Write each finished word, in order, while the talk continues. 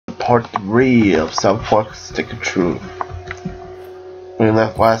part 3 of South Park Stick of Truth. We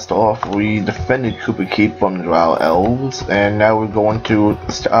left last off, we defended Cooper Keep from the Drow Elves, and now we're going to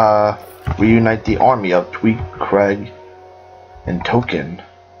reunite the army of Twike, Craig, and Token.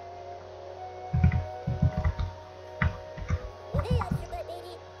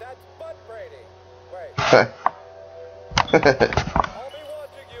 I'll be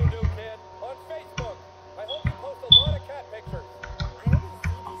watching you, new kid, on Facebook. I hope you post a lot of cat pictures. I always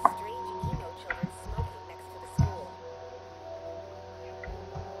see these strange emo children smoking next to the school.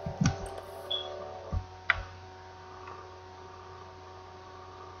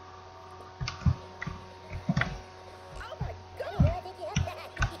 Oh my God!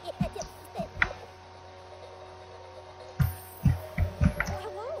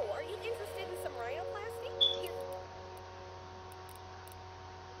 Hello, are you interested in some rhinoplasty?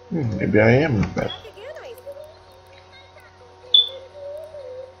 Maybe I am, but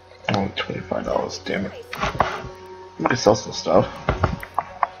only $25, damn it. I can sell some stuff.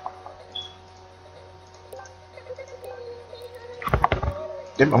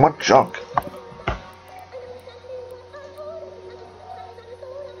 Damn, I want junk.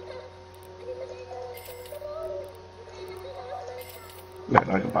 Yeah,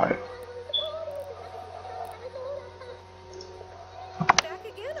 I can buy it.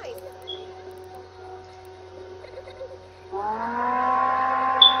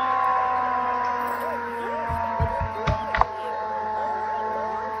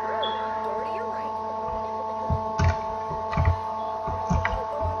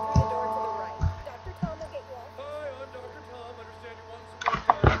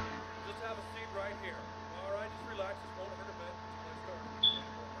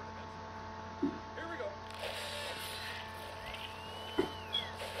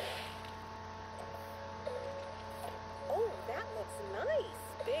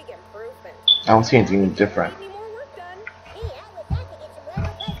 I don't see anything different.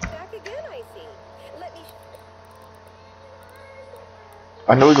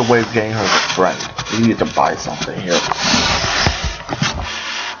 I know there's a way of getting her a friend. We need to buy something here.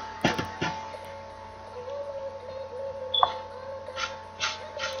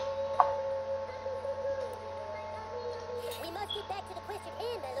 We must get back to the question at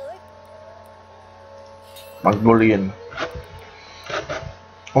hand, my lord. Mongolian.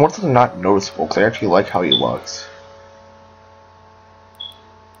 I want something not noticeable because I actually like how he looks.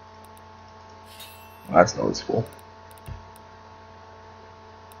 That's noticeable.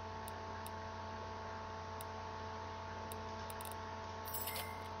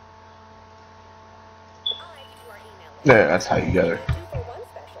 Yeah, that's how you get her.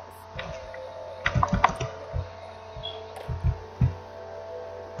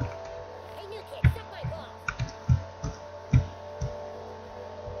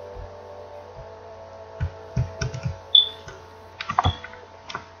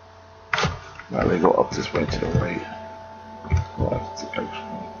 Now they go up this way to the right. Left, actually.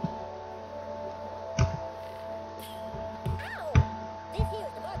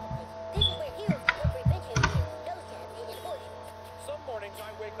 Some mornings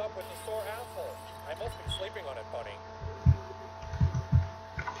I wake up with a sore asshole. I must be sleeping on it, buddy.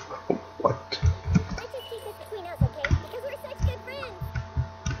 What? Let's just keep this between us, okay? Because we're such good friends.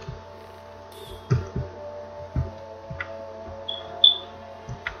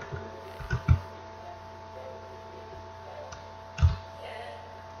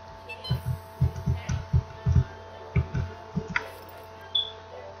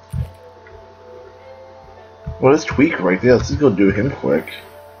 Well, there's Twike right there. Let's just go do him quick.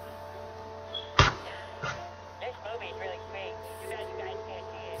 This movie's really great. Too bad you guys can't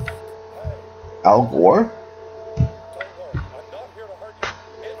see it. Al Gore? Don't worry, I'm not here to hurt you.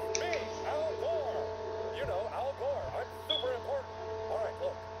 It's me, Al Gore. You know, Al Gore. I'm super important. All right,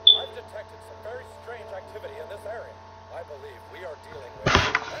 look. I've detected some very strange activity in this area. I believe we are dealing with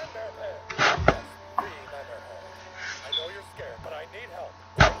Man-Bear Pig. Yes, the Man-Bear Pig. I know you're scared, but I need help.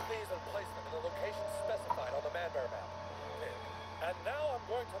 Take these and place them in the location specified on the Man-Bear map. Pig. And now I'm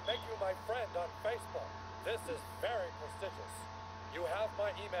going to make you my friend on Facebook. This is very prestigious. You have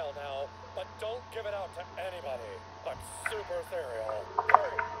my email now, but don't give it out to anybody. I'm super serial.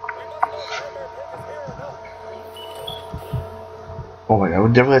 Hurry! We must know if Man-Bear Pig is here or not. Oh my god,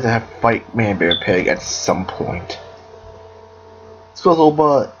 we definitely have to have to fight Man-Bear Pig at some point. Let's go, little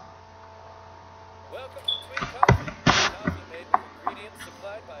butt. Welcome to Twike Coffee. Coffee made with ingredients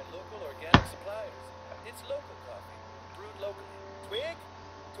supplied by local organic suppliers. It's local coffee, brewed locally. Twig?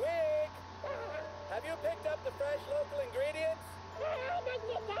 Twig! Have you picked up the fresh local ingredients? Not yet,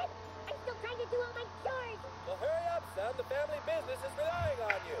 Dad. I'm still trying to do all my chores. Well, hurry up, son. The family business is relying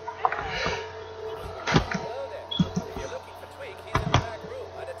on you.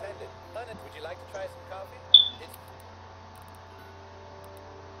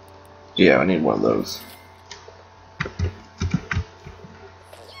 Yeah, I need one of those. Some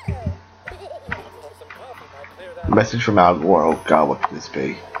coffee might clear that. Message from Al Gore. Oh god, what could this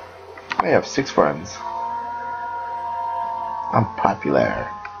be? I have 6 friends. I'm popular.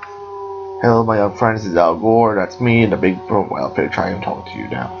 Hello, my young friends. This is Al Gore. That's me in the big profile picture. I am talking to you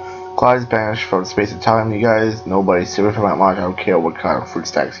now. Clyde's banished from the space of time, you guys. Nobody's serious from that much. I don't care what kind of fruit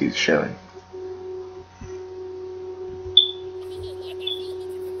stacks he's sharing.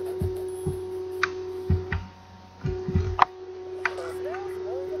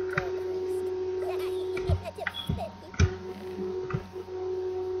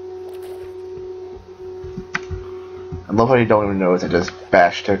 I love how you don't even notice I just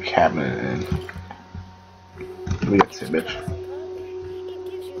bashed her cabinet in. We got this bitch.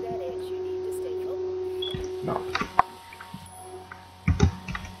 No.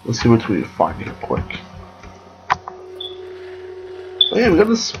 Let's see what we can find here quick. Oh yeah, we got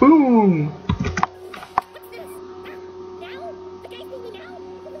a spoon!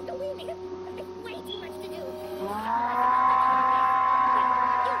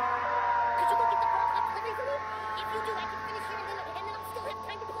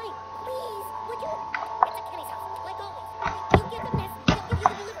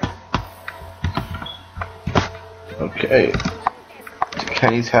 Okay. To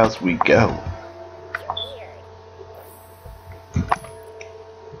Kenny's house we go.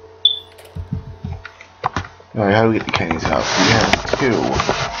 Alright, how do we get to Kenny's house? We have to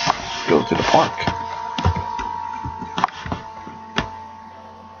go to the park.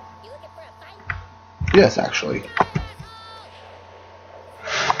 Yes, actually.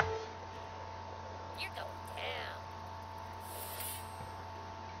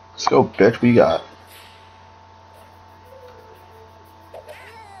 Let's go, bitch. What you got?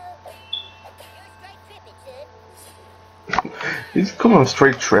 He's coming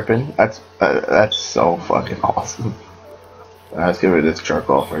straight tripping. That's so fucking awesome. Let's get rid of this jerk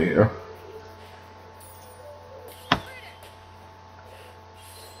off right here.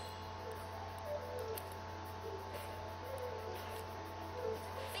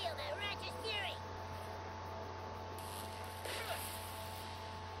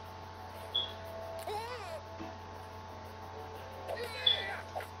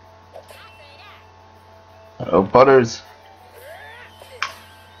 Oh, Butters.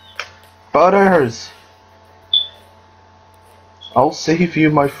 Butters! I'll save you,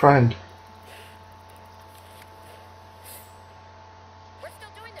 my friend. We're still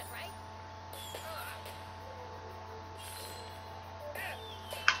doing this, right?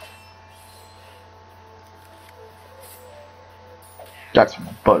 That's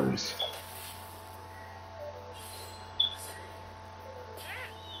Butters.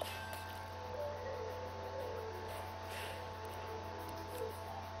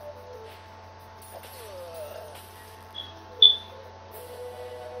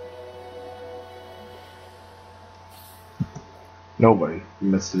 Nobody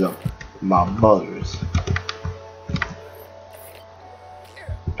messed it up. My Butters.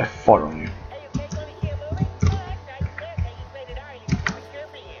 I fought on you. Hey, you guys want to keep moving? Oh, that's nice. Yes, I just made it already. I'm sure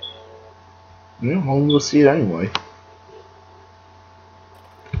for you. Yeah, well, we'll see it anyway.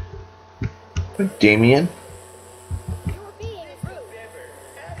 Hey, Damien. You were being rude.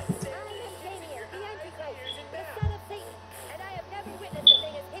 I am Damien, the Antichrist, the son of Satan, and I have never witnessed a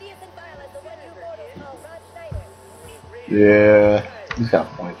thing as hideous and vile as the one you mortals call Rod Schneider. Yeah, he's got a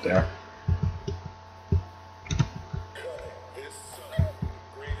point there. This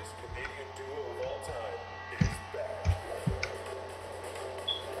greatest Canadian duo of all time is back.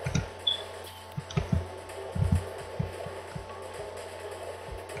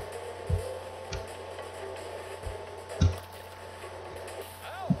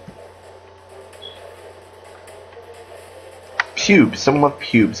 Pubes. Someone with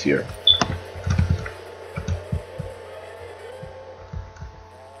pubes here.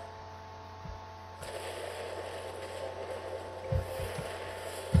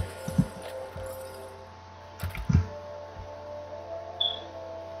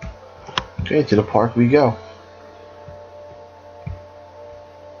 Okay, to the park we go.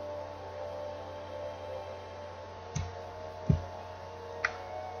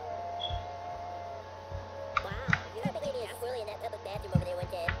 Wow, you know the lady is swirly in that public bathroom over there one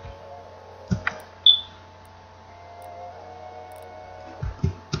time.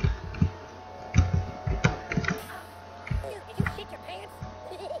 Dude, did you shit your pants?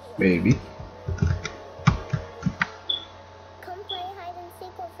 Maybe. Come play hide and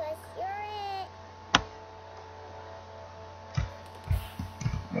seek with us. You're it.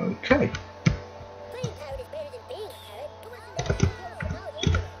 Okay. Playing pirate is better than being a pirate. Who wants to make a technology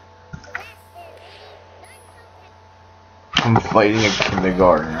anyway? I'm fighting a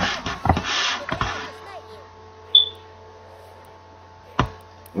kindergartner.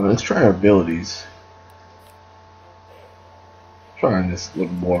 Well, let's try our abilities. Trying this a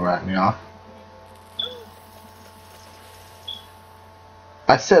little more right now.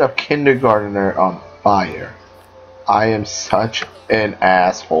 I set a kindergartner on fire. I am such an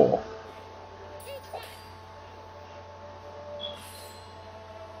asshole.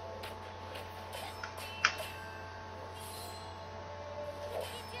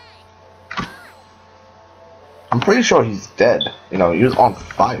 I'm pretty sure he's dead. You know, he was on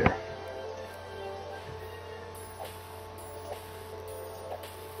fire.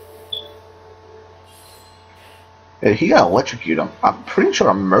 Yeah, he got electrocuted. I'm pretty sure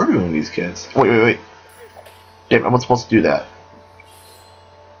I'm murdering these kids. Wait. Damn, I'm not supposed to do that.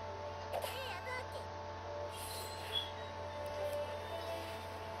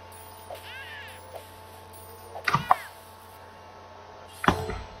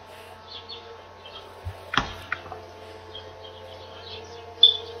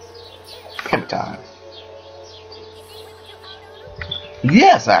 Pimp time.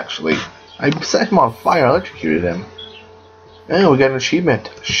 Yes, actually. I set him on fire, electrocuted him. And we got an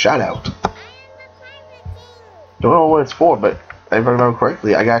achievement. Shout out. Don't know what it's for, but if I remember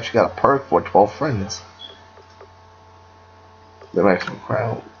correctly, I actually got a perk for 12 friends. The maximum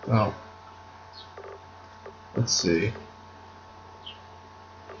crowd. Oh. Let's see.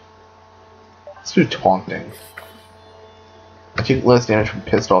 Let's do taunting. I take less damage from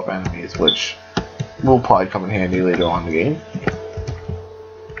pissed off enemies, which will probably come in handy later on in the game.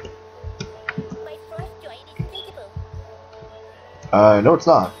 My frost giant is unbeatable. No, it's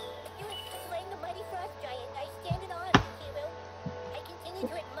not. You have slain the mighty frost giant. I stand in awe of you, hero. I continue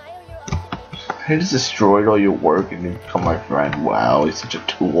to admire your awesomeness. He just destroyed all your work and you become my friend. Wow, he's such a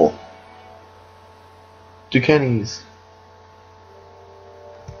tool. Dukenny's.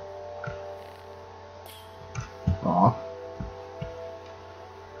 Aw.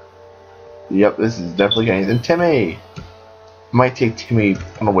 Yep, this is definitely Kenny's. And Timmy! Might take Timmy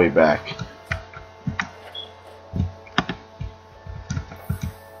on the way back.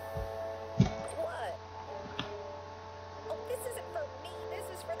 What? Oh, this isn't for me. This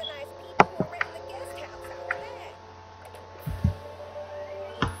is for the nice people who are renting the guest house out back.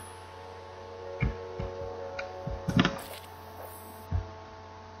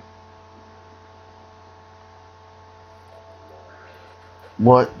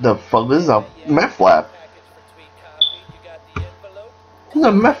 What the fuck? This is a meth lab. Package for Twike coffee. You got the envelope? This is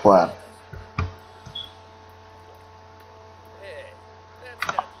a meth lab. Hey, that's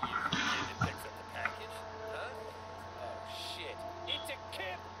not you who picks up the package, huh? Oh shit, it's a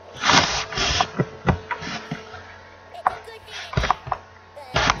kid. It's a good thing. For you,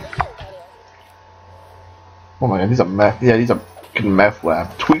 that is. Oh my god, these are meth. Yeah, these are fucking meth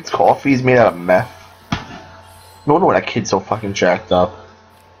lab. Tweak's coffee is made out of meth. No wonder why that kid's so fucking jacked up.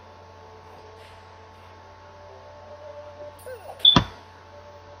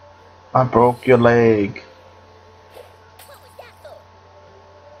 I broke your leg. What was that for?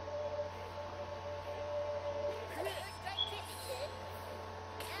 Strike Kitty, kid.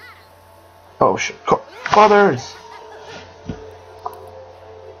 Ah. Oh shit. Brothers!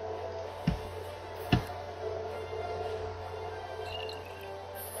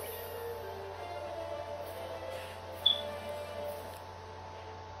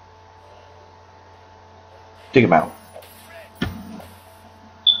 Dig him out.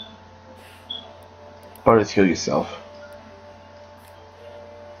 Brothers, heal yourself.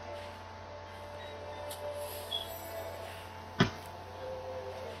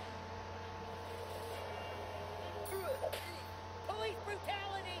 Police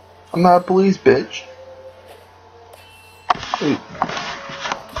brutality. I'm not a police bitch. Wait.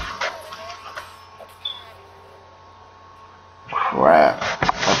 Crap.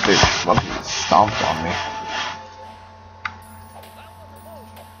 That bitch stomped on me.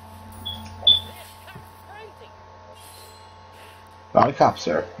 Not a cop,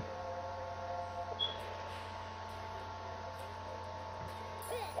 sir.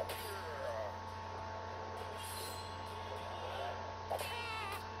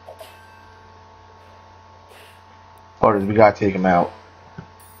 Butters, we gotta take him out.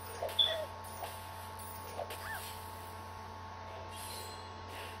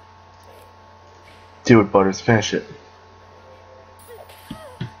 Do it, Butters. Finish it.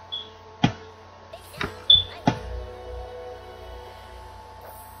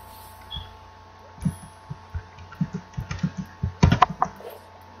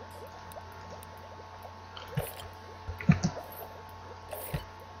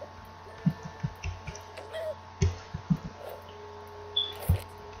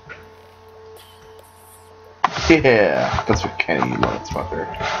 Yeah, that's what Kenny, you motherfucker.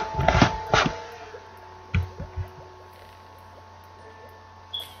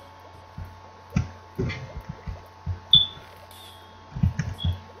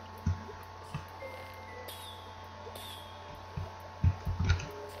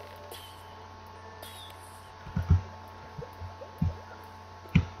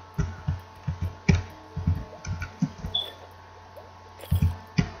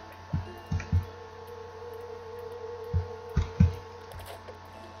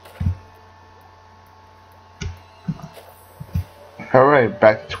 Alright,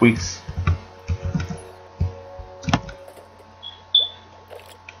 back to Tweaks.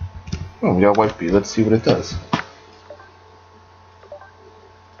 Oh, we got White Bee. Let's see what it does.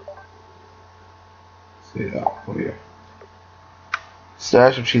 See, over here.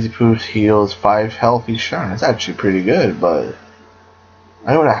 Stash of cheesy poops heals 5 health each turn. That's actually pretty good, but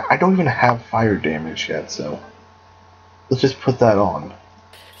I don't even have fire damage yet, so let's just put that on.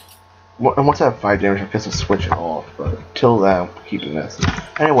 And once I have fire damage, I guess I'll switch it off. But until then, I'm keeping this.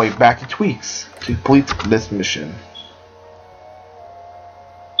 Anyway, back to Tweaks to complete this mission.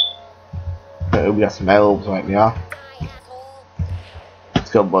 We got some elves right now. Die, asshole. Let's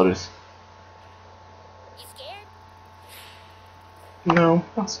go, Butters. You scared? No,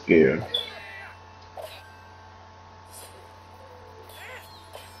 not scared.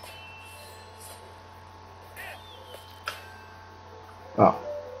 Oh,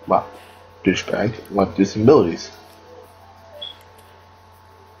 wow. Douchebag. Want to do some abilities.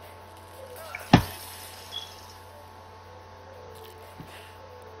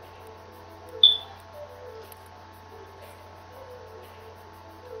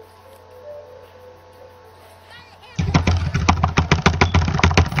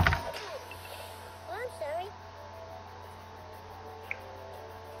 Oh, I'm sorry.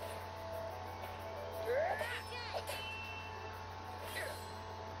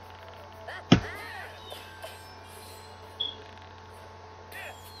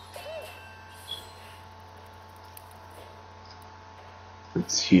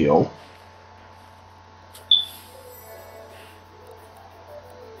 Let's heal.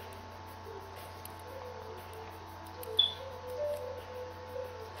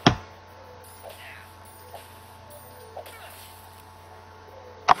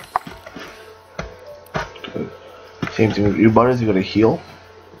 Good. Same thing with you, Butters. You gotta heal.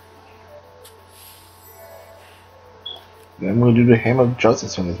 Then I'm gonna do the Hammer of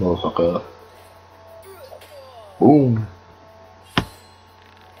Justice on this motherfucker. Boom.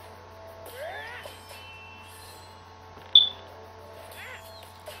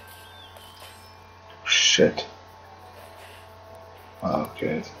 Shit.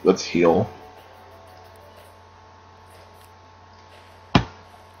 Okay, let's heal.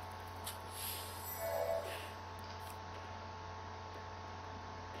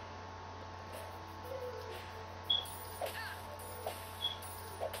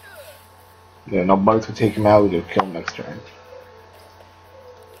 Yeah, no bugs will take him out, we'll kill him next turn.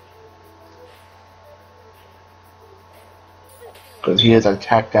 Because he has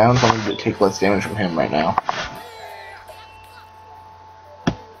attack down, so I'm going to take less damage from him right now.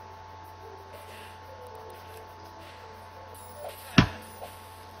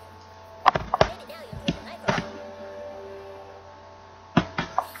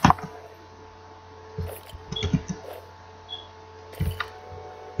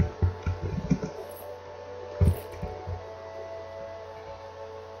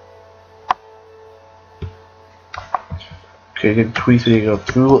 Okay, good tweets we go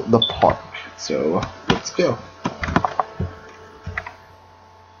through the park. So let's go.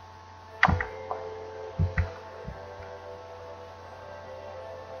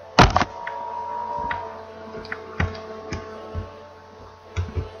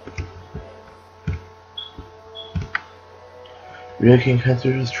 Really can't cut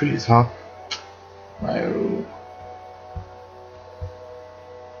through those trees, huh? No.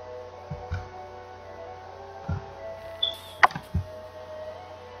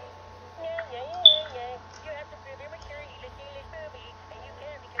 You have to prove your maturity to see this movie, and you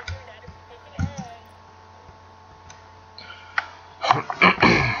can't because you're not a sufficient egg.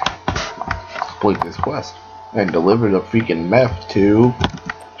 Complete this quest and deliver the freaking meth to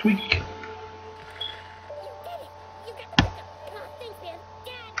Twike. You did it! You got... Oh, thanks, man.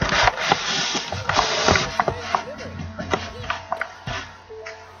 Dad!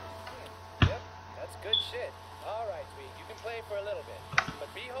 Yep, that's good shit. All right, Tweak, you can play for a little bit, but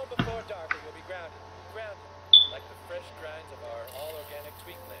be home before dark or you'll be grounded. Grounded, like the fresh grinds of our all-organic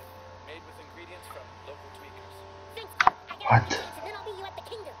Tweak blend, made with ingredients from local tweakers. Thanks, Dad. I got What? and then I'll meet you at the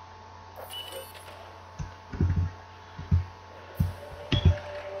kingdom.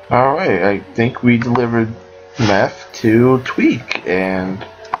 Alright, I think we delivered meth to Twike, and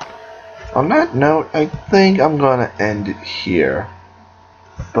on that note, I think I'm gonna end it here.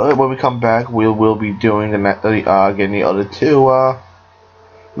 But when we come back, we will be doing getting the other two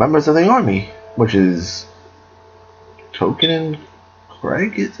members of the army, which is Token and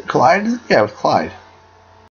Craig. Clyde? Yeah, it was Clyde.